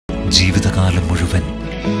ജീവിതകാലം മുഴുവൻ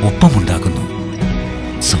ഒപ്പമുണ്ടാകുന്നു.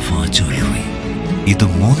 സഫാ ജ്വല്ലറി. ഇത്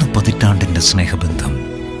 3 പതിറ്റാണ്ടിന്റെ സ്നേഹബന്ധം,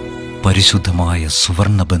 പരിശുദ്ധമായ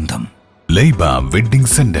സുവർണബന്ധം. Laiba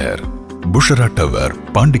wedding centre, Bushra tower,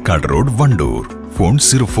 Pandikkad road, Wandoor. Phone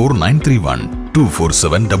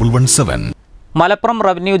 04931247117. Malappuram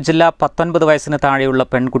revenue ജില്ല 19 വയസ്സിന് താഴെയുള്ള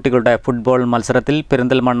പെൺകുട്ടികളുടെ ഫുട്ബോൾ മത്സരത്തിൽ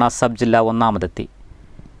പെരിന്തൽമണ്ണ സബ് ജില്ല ഒന്നാമതെത്തി.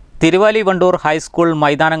 തിരുവാലി വണ്ടൂർ ഹൈസ്കൂൾ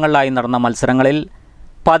മൈതാനങ്ങളിലായി നടന്ന മത്സരങ്ങളിൽ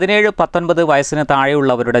 17-19 വയസ്സിന്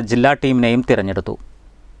താഴെയുള്ളവരുടെ ജില്ലാ ടീമിനെയും തിരഞ്ഞെടുത്തു.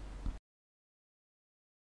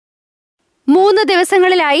 3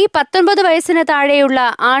 ദിവസങ്ങളിലായി 19 വയസ്സിന് താഴെയുള്ള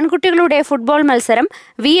ആൺകുട്ടികളുടെ ഫുട്ബോൾ മത്സരം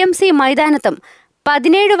VMC മൈതാനത്തും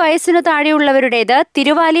 17 വയസ്സിനു താഴെയുള്ളവരുടേത്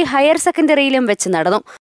തിരുവാലി ഹയർ സെക്കൻഡറിയിലും വെച്ച് നടന്നു.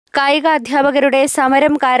 കായികാധ്യാപകരുടെ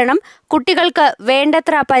സമരം കാരണം കുട്ടികൾക്ക്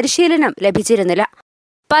വേണ്ടത്ര പരിശീലനം ലഭിച്ചിരുന്നില്ല.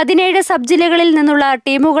 17 സബ് ജില്ലകളിൽ നിന്നുള്ള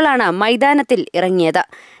ടീമുകളാണ് മൈതാനത്തിൽ ഇറങ്ങിയത്.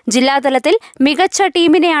 ജില്ലാതലത്തിൽ മികച്ച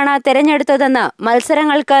ടീമിനെയാണ് തെരഞ്ഞെടുത്തതെന്ന്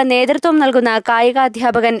മത്സരങ്ങൾക്ക് നേതൃത്വം നൽകുന്ന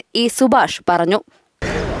കായികാധ്യാപകൻ ഇ സുഭാഷ് പറഞ്ഞു.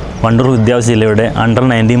 വണ്ടൂർ വിദ്യാഭ്യാസ ജില്ലയുടെ അണ്ടർ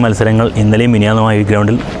 19 മത്സരങ്ങൾ ഇന്നലെയും മിനിയാന്നുമായി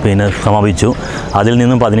ഗ്രൗണ്ടിൽ സമാപിച്ചു. അതിൽ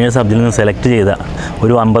നിന്നും 17 സബ് ജില്ലയിൽ നിന്ന് സെലക്ട് ചെയ്ത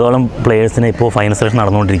ഒരു 50ഓളം പ്ലേയേഴ്സിനെ ഇപ്പോൾ ഫൈനൽ സെലക്ഷൻ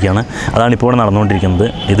നടന്നുകൊണ്ടിരിക്കുകയാണ്. അതാണ് ഇപ്പോൾ ഇവിടെ നടന്നുകൊണ്ടിരിക്കുന്നത്.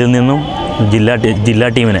 ഇതിൽ നിന്നും ജില്ലാ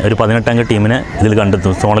ടീമിനെ, ഒരു 18 അംഗ ടീമിനെ ഇതിൽ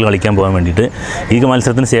കണ്ടെത്തും സോണിൽ കളിക്കാൻ പോകാൻ വേണ്ടിയിട്ട്. ഈ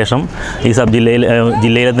മത്സരത്തിന് ശേഷം ഈ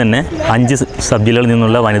ജില്ലയിലെ തന്നെ 5 സബ് ജില്ലകളിൽ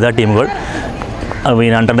നിന്നുള്ള വനിതാ ടീമുകൾ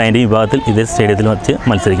അണ്ടർ 19 വിഭാഗത്തിൽ ഇതേ സ്റ്റേഡിയത്തിൽ വെച്ച്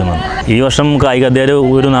മത്സരിക്കുന്നുണ്ട്. ഈ വർഷം കായികാധ്യാപകർ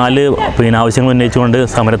ഒരു 4 ആവശ്യങ്ങൾ ഉന്നയിച്ചുകൊണ്ട്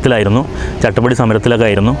സമരത്തിലായിരുന്നു, ചട്ടപ്പടി സമരത്തിലൊക്കെ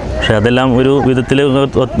ആയിരുന്നു. പക്ഷേ അതെല്ലാം ഒരു വിധത്തിൽ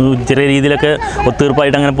ചെറിയ രീതിയിലൊക്കെ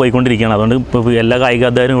ഒത്തീർപ്പായിട്ട് അങ്ങനെ പോയിക്കൊണ്ടിരിക്കുകയാണ്. അതുകൊണ്ട് എല്ലാ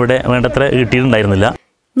കായികാധ്യാപകരും ഇവിടെ വേണ്ടത്ര കിട്ടിയിട്ടുണ്ടായിരുന്നില്ല.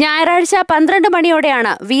 ഞായറാഴ്ച 12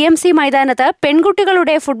 മണിയോടെയാണ് VMC മൈതാനത്ത്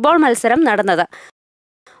പെൺകുട്ടികളുടെ ഫുട്ബോൾ മത്സരം നടന്നത്.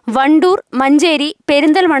 വണ്ടൂർ, മഞ്ചേരി,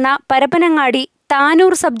 പെരിന്തൽമണ്ണ, പരപ്പനങ്ങാടി,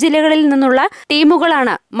 താനൂർ സബ് ജില്ലകളിൽ നിന്നുള്ള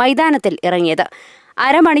ടീമുകളാണ് മൈതാനത്തിൽ ഇറങ്ങിയത്.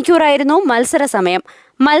 അരമണിക്കൂറായിരുന്നു മത്സര സമയം.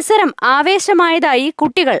 മത്സരം ആവേശമായതായി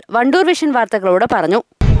കുട്ടികൾ വണ്ടൂർ വിഷൻ വാർത്തകളോട് പറഞ്ഞു.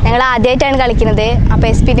 ഞങ്ങൾ ആദ്യമായിട്ടാണ് കളിക്കുന്നത്. അപ്പോൾ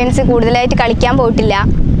എക്സ്പീരിയൻസ് കൂടുതലായിട്ട് കളിക്കാൻ പോയിട്ടില്ല.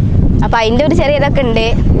 അപ്പോൾ അതിൻ്റെ ഒരു ചെറിയ ഇതൊക്കെ ഉണ്ട്.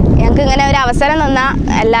 ഞങ്ങൾക്ക് ഇങ്ങനെ ഒരു അവസരം തന്നാൽ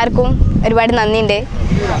എല്ലാവർക്കും ഒരുപാട് നന്ദിയുണ്ട്.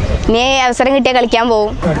 ഇനി അവസരം കിട്ടിയാൽ കളിക്കാൻ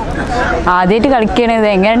പോകും. ആദ്യമായിട്ട് കളിക്കണത്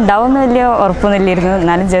എങ്ങനെ ഉണ്ടാവുമെന്ന് വലിയ ഉറപ്പൊന്നുമില്ലായിരുന്നു.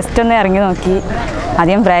 എന്നാലും ജസ്റ്റ് ഒന്ന് ഇറങ്ങി നോക്കി.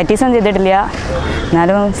 അധികം പ്രാക്ടീസൊന്നും ചെയ്തിട്ടില്ല.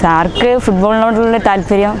 എന്നാലും സാർക്ക് ഫുട്ബോളിനോടുള്ള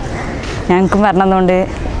താല്പര്യം ഞങ്ങൾക്കും പറഞ്ഞതുകൊണ്ട്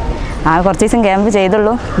കുറച്ച് ദിവസം ക്യാമ്പ്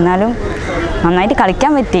ചെയ്തുള്ളൂ. എന്നാലും നന്നായിട്ട്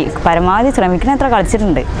കളിക്കാൻ പറ്റി. പരമാവധി ശ്രമിക്കുന്ന അത്ര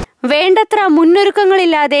കളിച്ചിട്ടുണ്ട്. വേണ്ടത്ര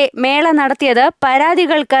മുന്നൊരുക്കങ്ങളില്ലാതെ മേള നടത്തിയത്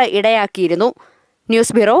പരാതികൾക്ക് ഇടയാക്കിയിരുന്നു.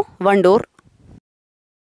 News bureau, Wandoor.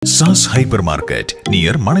 SaaS hyper market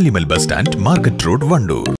near Manalimal bus stand, market road,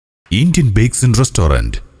 Wandoor. Indian bakes and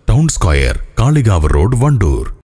restaurant, town square, Kalikavu road, Wandoor.